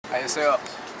Hey, so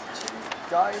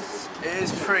guys, it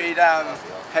is pretty damn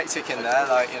hectic in there,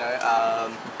 like, you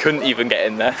know, couldn't even get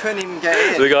in there. couldn't even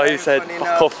get in. The guy who said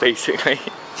fuck off, basically.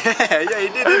 Yeah, he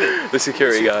did, didn't he? The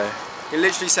security guy. He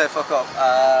literally said fuck off,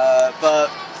 but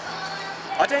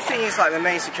I don't think he's like the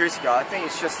main security guy. I think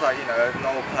it's just like, you know, a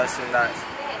normal person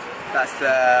that's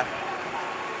there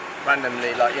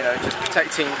randomly, like, you know, just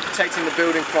protecting the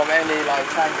building from any like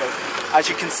tangles. As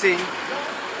you can see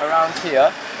around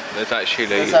here, there's actually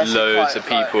loads of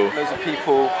people. Like, loads of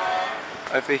people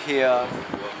over here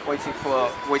waiting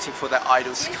for their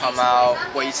idols to come out,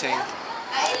 waiting.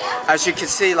 As you can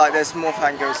see, like, there's more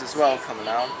fangirls as well coming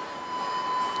out.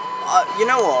 You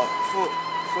know what?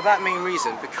 For that main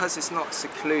reason, because it's not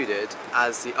secluded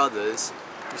as the others,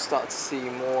 you start to see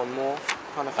more and more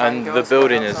kind of fangirls. And the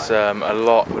building is a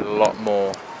lot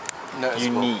more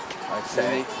noticeable. Unique, I'd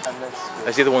say. Unique and noticeable.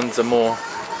 As the other ones are more.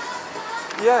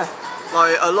 Yeah.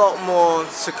 Like a lot more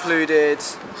secluded,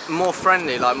 more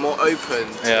friendly, like more open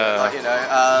to, yeah. like, you know.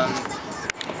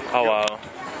 Oh wow.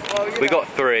 Well, we got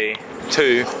 3,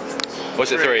 2.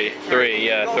 Was it 3? 3,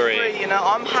 yeah, 3. You know,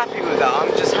 I'm happy with that.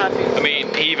 I'm just happy. I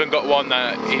mean, he even got one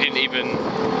that he didn't even.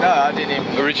 No, I didn't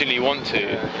even originally want to. You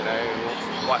know,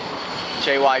 what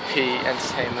JYP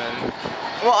Entertainment.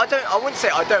 Well, I wouldn't say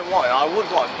I don't want it. I would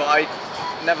want, but I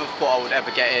never thought I would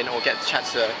ever get in or get the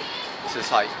chance to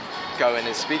just like go in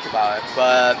and speak about it.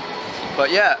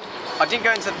 But yeah, I didn't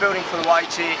go into the building for the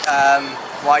YG.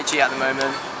 YG at the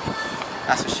moment.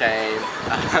 That's a shame.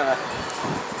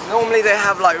 Normally they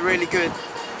have like really good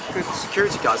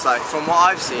security guards. Like from what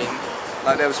I've seen,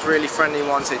 like there was really friendly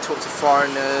ones. They talk to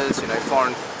foreigners, you know,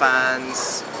 foreign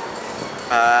fans.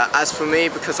 As for me,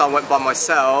 because I went by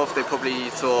myself, they probably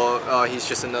thought, oh, he's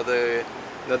just another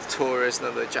tourist,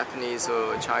 another Japanese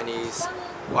or Chinese.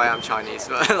 Well, I am Chinese,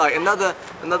 but like another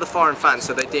foreign fan.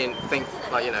 So they didn't think,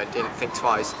 like, you know, didn't think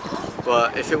twice.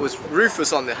 But if it was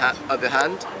Rufus on the other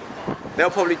hand, they'll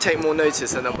probably take more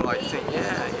notice and they'll be like, think,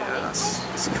 yeah, you know,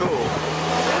 that's cool.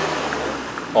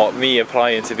 Or me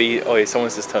applying to be, oh,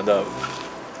 someone's just turned up.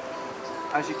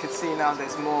 As you can see now,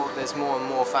 there's more and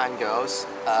more fangirls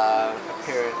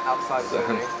appearing outside the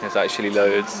building. There's actually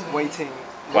loads. Waiting.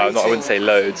 Well, I wouldn't say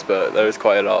loads, but there is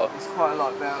quite a lot. There's quite a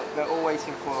lot. They're all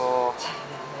waiting for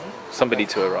somebody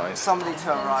to arrive. Somebody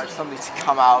to arrive, somebody to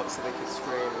come out so they can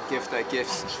scream and give their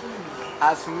gifts.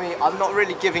 As for me, I'm not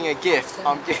really giving a gift.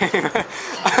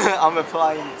 I'm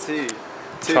applying to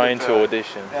trying to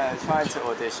audition. Yeah, trying to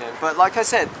audition. But like I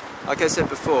said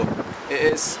before, it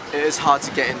is hard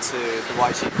to get into the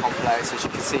YG complex, as you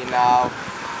can see now.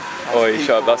 Oh,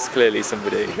 shut up, that's clearly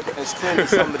somebody. There's clearly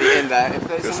somebody in there. If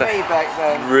there's a Maybach,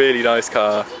 then really nice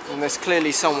car. And there's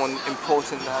clearly someone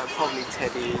important there, probably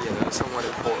Teddy, you know, someone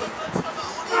important.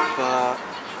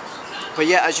 But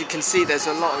yeah, as you can see, there's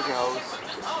a lot of girls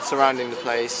surrounding the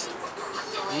place.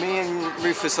 Me and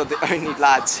Rufus are the only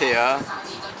lads here.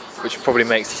 Which probably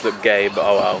makes us look gay, but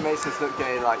oh well. It makes us look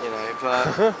gay, like, you know,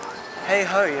 but hey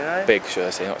ho, you know. Big, should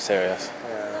I say, not serious.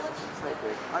 Yeah, so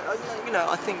big. You know,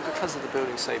 I think because of the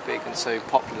building so big and so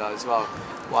popular as well,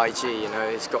 YG, you know,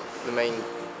 it's got the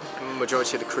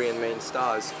majority of the Korean main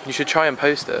stars. You should try and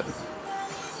post it.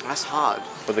 That's hard.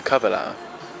 With the cover letter.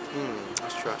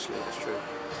 That's true, actually. That's true.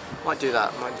 Might do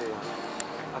that. I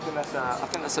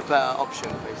think that's a better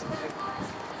option, basically.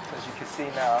 As you can see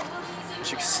now,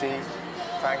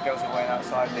 fangirls are waiting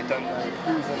outside. They don't know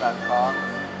who's in that car.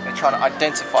 They're trying to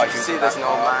identify who's in that car. You see, there's an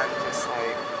old man just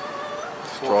like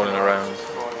strolling around,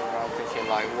 thinking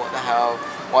like, what the hell?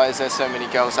 Why is there so many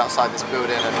girls outside this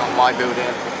building and not my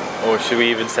building? Or should we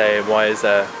even say, why is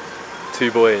there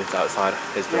 2 boys outside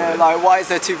his building? Yeah, like, why is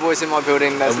there 2 boys in my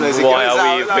building? There's loads of girls out.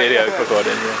 Why are we video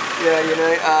recording? Yeah, you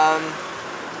know.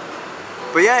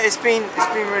 But yeah, it's been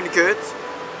really good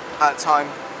at time.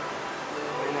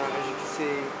 You know, as you can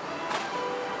see,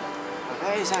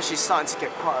 there is actually starting to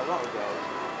get quite a lot of girls.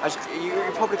 As you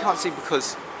probably can't see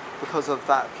because of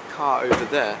that car over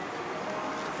there,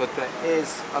 but there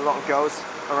is a lot of girls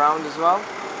around as well.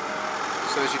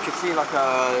 So as you can see, like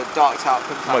a darked out.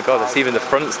 Oh my god, that's even the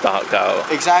front's darked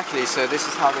out. Exactly. So this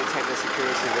is how they take their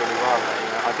security really well. You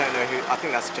know, I don't know who. I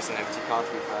think that's just an empty car,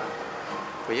 to be fair.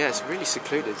 But yeah, it's really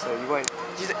secluded, so you won't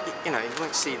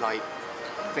see like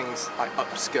things like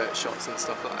upskirt shots and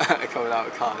stuff like that coming out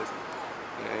of cars.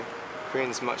 You know,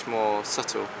 Korean's much more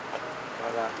subtle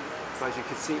like that. So as you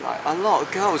can see, like a lot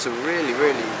of girls are really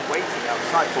waiting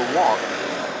outside for what?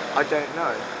 I don't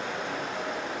know.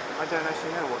 I don't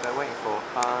actually know what they're waiting for.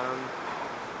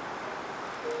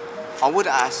 I would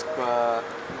ask, but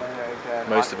you know, again,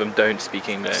 most of them don't speak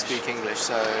English.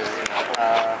 So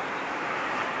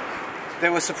they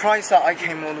were surprised that I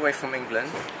came all the way from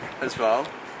England as well.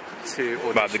 to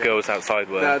audition. But the girls outside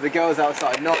were. No, the girls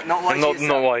outside, not YG Not itself. YG.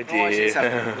 Not YG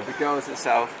itself, but the girls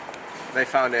itself, they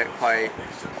found it quite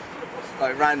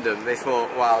like random. They thought,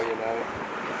 wow, you know,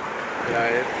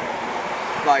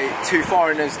 like two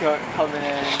foreigners coming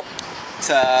in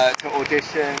to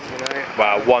audition, you know.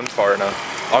 Wow, one foreigner.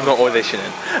 I'm not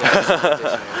auditioning.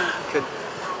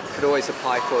 Could always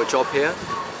apply for a job here.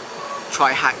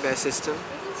 Try hack their system,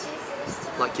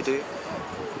 like you do.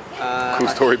 Cool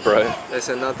story, bro. There's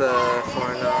another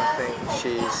foreigner, I think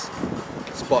she's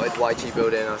spotted YG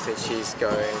building, I think she's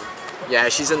going, yeah,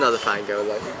 she's another fangirl,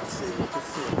 like you can see.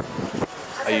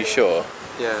 Are you sure?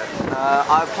 Yeah.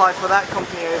 I applied for that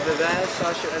company over there,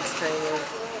 Starship Entertainment.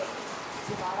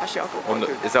 Actually, I've got quite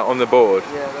good. Is that on the board?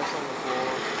 Yeah, that's on the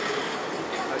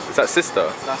board. Is that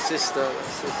Sister? That's Sister.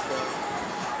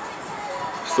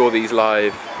 Saw these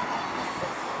live.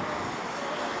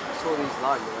 Saw these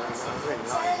live, you know, they're really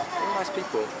nice. Really nice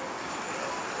people.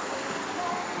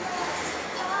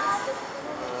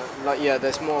 Like, yeah,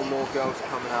 there's more and more girls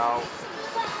coming out.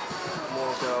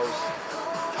 More girls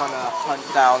trying to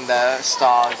hunt down their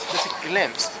stars. Just a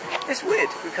glimpse. It's weird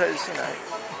because, you know,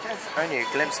 it's only a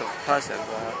glimpse of a person,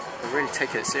 but they really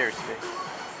take it seriously.